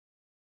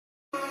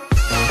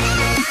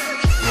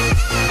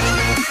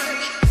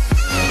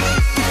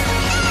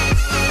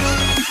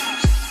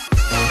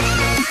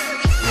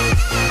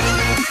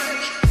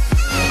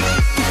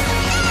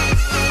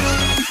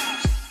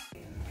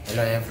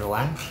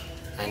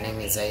name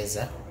is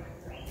Isaac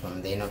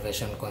from the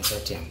Innovation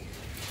Consortium,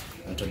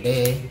 and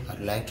today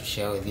I'd like to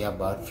share with you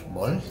about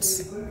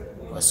bolts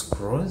or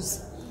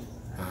screws.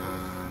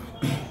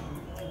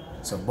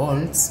 So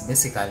bolts,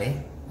 basically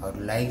I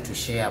would like to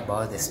share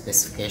about the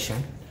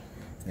specification,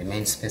 the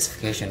main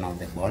specification of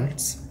the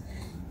bolts.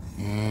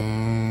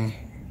 The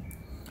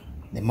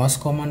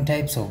most common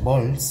types of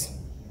bolts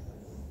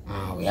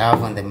we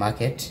have on the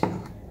market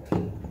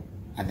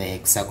are the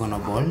hexagonal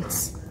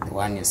bolts, the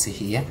one you see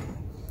here.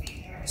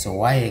 So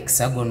why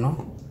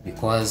hexagonal?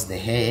 Because the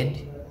head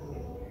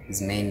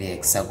is mainly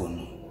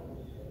hexagonal.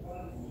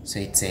 So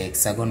it's a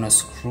hexagonal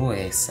screw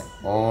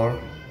or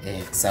a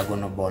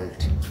hexagonal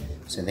bolt.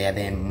 So they are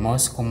the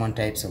most common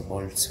types of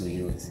bolts we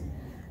use.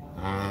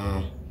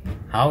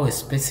 How we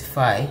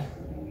specify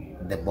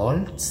the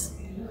bolts?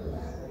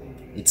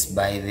 It's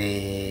by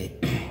the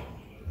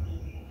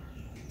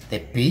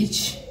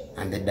pitch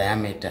and the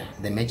diameter.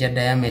 The major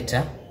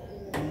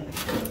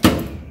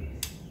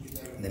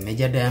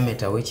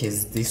diameter, which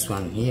is this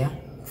one here.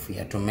 If we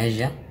are to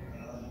measure,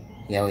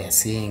 here we are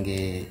seeing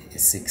a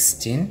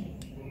 16.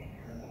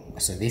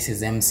 So this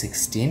is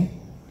M16,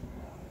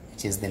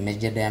 which is the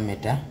major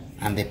diameter,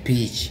 and the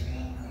pitch,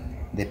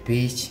 the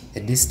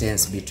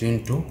distance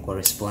between two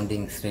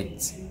corresponding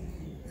threads.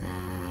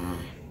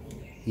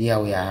 Here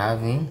we are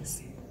having,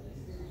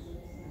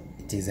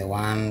 it is a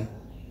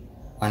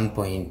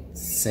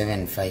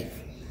 1.75.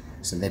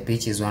 So the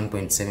pitch is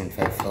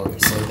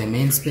 1.75. So the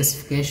main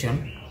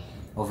specification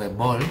of a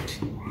bolt,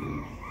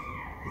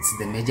 it's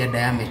the major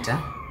diameter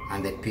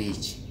and the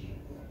pitch.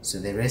 So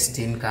the rest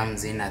in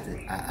comes in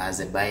as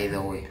a by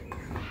the way.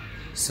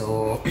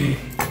 So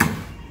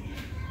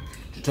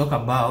to talk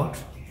about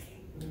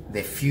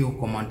the few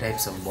common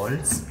types of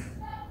bolts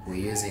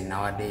we use in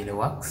our daily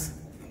works,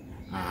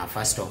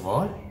 first of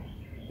all,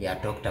 we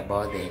have talked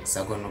about the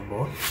hexagonal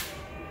bolt.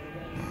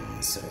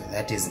 So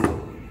that is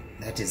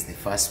the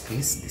first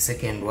piece. The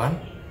second one,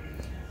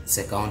 it's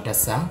a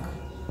countersunk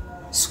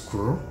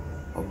screw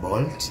or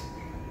bolt.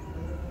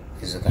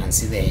 As you can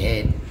see the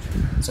head.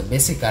 So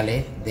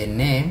basically the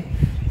name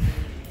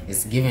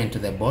is given to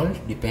the bolt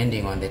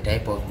depending on the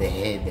type of the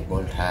head the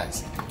bolt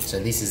has. So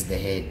this is the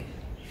head.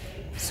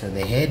 So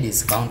the head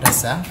is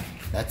countersunk.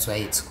 That's why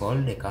it's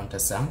called a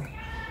countersunk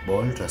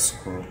bolt or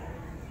screw.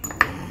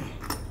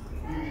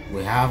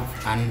 We have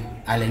an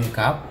Allen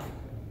cap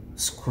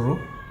screw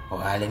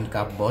or Allen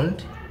cap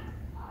bolt.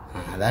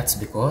 That's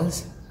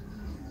because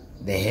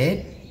the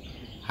head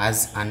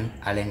has an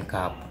Allen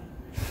cap.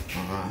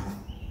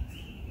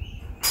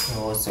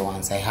 So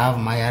once I have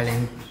my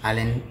Allen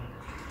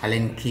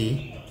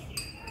key,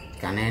 it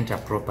can enter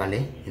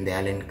properly in the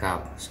Allen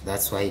cap. So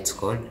that's why it's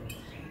called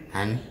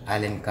an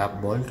Allen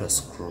cap bolt or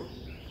screw.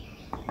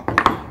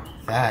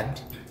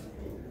 Third,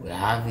 we're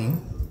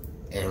having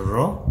a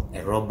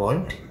row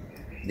bolt.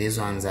 These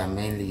ones are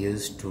mainly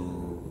used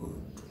to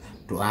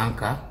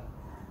anchor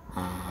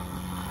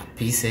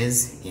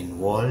pieces in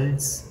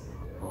walls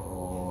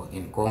or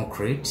in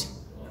concrete.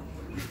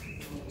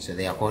 So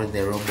they are called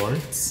the row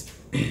bolts.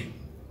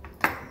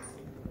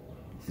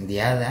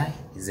 The other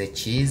is a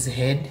cheese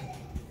head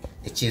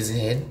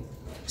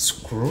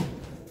screw,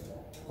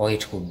 or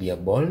it could be a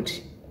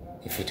bolt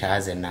if it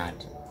has a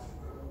nut.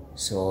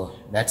 So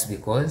that's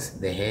because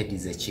the head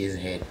is a cheese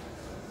head.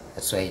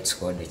 That's why it's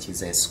called a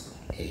cheese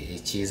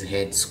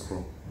head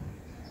screw.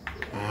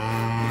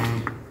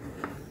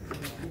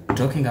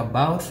 Talking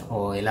about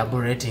or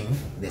elaborating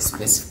the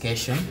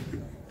specification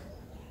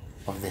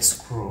of the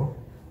screw,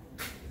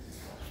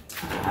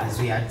 as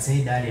we had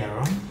said earlier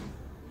on,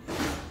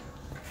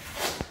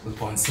 we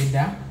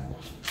consider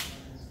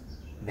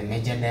the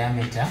major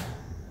diameter.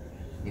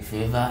 If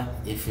you've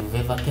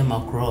ever came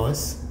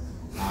across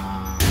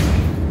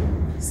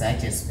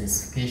such a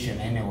specification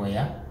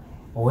anywhere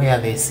where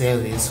they sell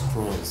these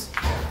screws,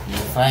 you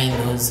find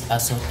those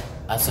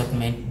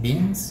assortment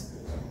bins.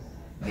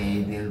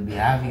 They'll be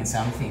having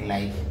something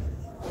like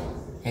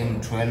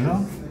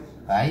M12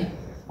 by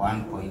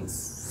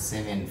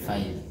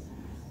 1.75.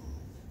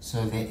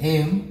 So the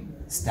M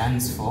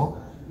stands for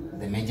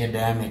the major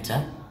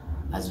diameter,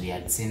 as we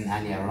had seen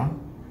earlier on.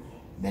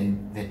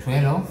 Then the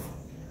 12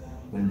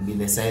 will be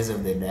the size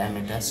of the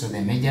diameter. So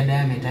the major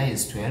diameter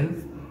is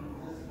 12.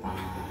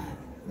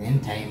 Then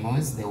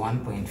times the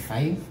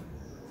 1.5.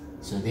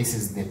 So this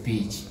is the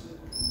pitch.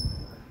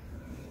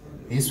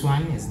 This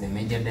one is the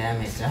major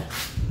diameter.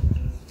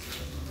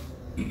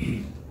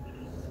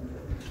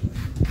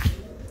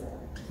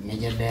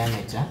 Major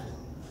diameter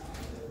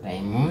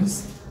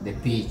times the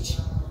pitch.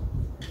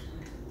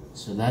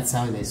 So that's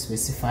how they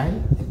specify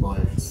the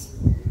bolts.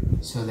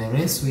 So the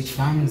rest which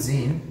comes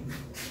in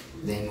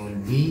then will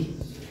be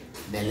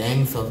the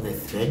length of the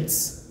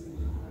threads,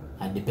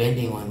 and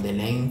depending on the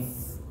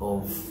length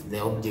of the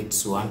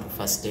objects you want to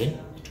fasten,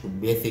 it could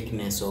be a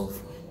thickness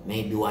of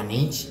maybe 1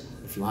 inch.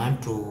 If you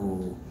want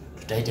to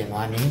tighten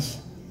 1 inch,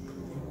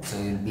 so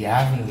you'll be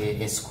having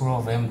a screw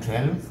of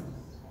M12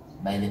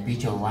 by the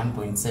pitch of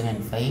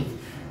 1.75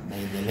 by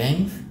the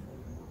length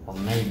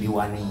of maybe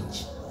 1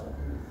 inch,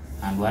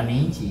 and 1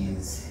 inch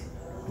is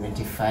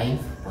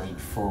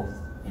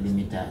 25.4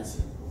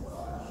 millimeters.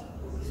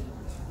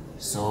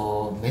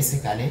 So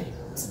basically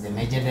it's the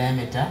major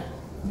diameter,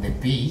 the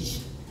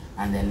pitch,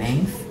 and the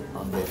length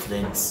of the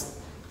threads.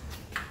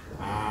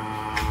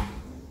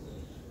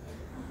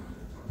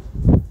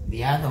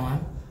 The other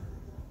one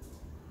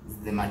is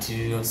the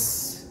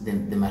materials,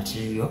 the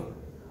material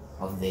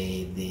of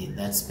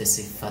that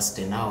specific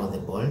fastener or the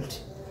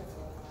bolt.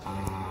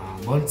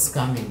 Bolts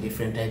come in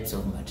different types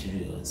of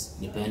materials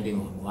depending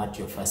on what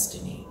you're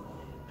fastening.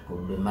 It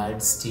could be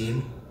mild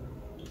steel,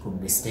 it could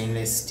be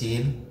stainless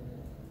steel,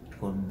 it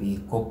could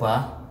be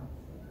copper,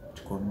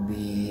 it could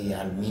be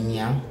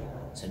aluminium.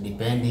 So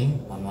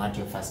depending on what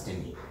you're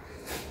fastening.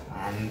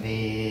 And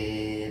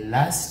the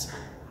last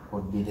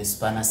would be the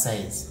spanner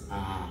size.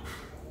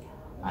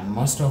 And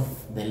most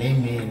of the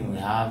laymen we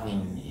have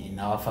in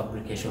our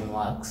fabrication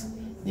works,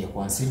 they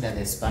consider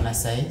the spanner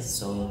size.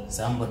 So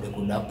somebody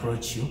could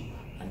approach you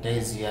and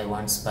tells you, I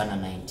want spanner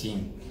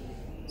 19.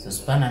 So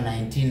spanner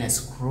 19 a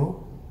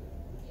screw.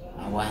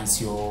 And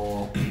once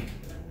you're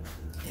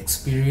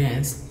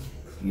experienced,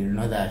 you'll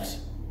know that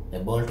the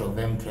bolt of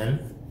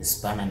M12 is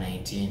spanner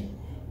 19.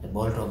 The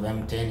bolt of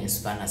M10 is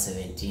spanner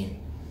 17.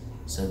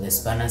 So the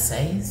spanner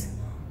size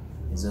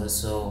is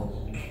also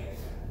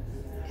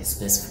a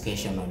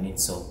specification on it.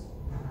 So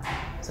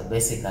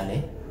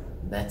basically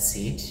that's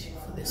it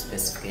for the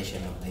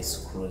specification of these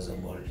screws or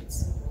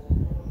bolts.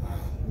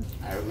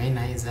 I remain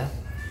Isaac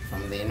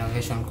from the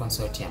Innovation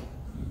Consortium.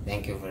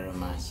 Thank you very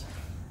much.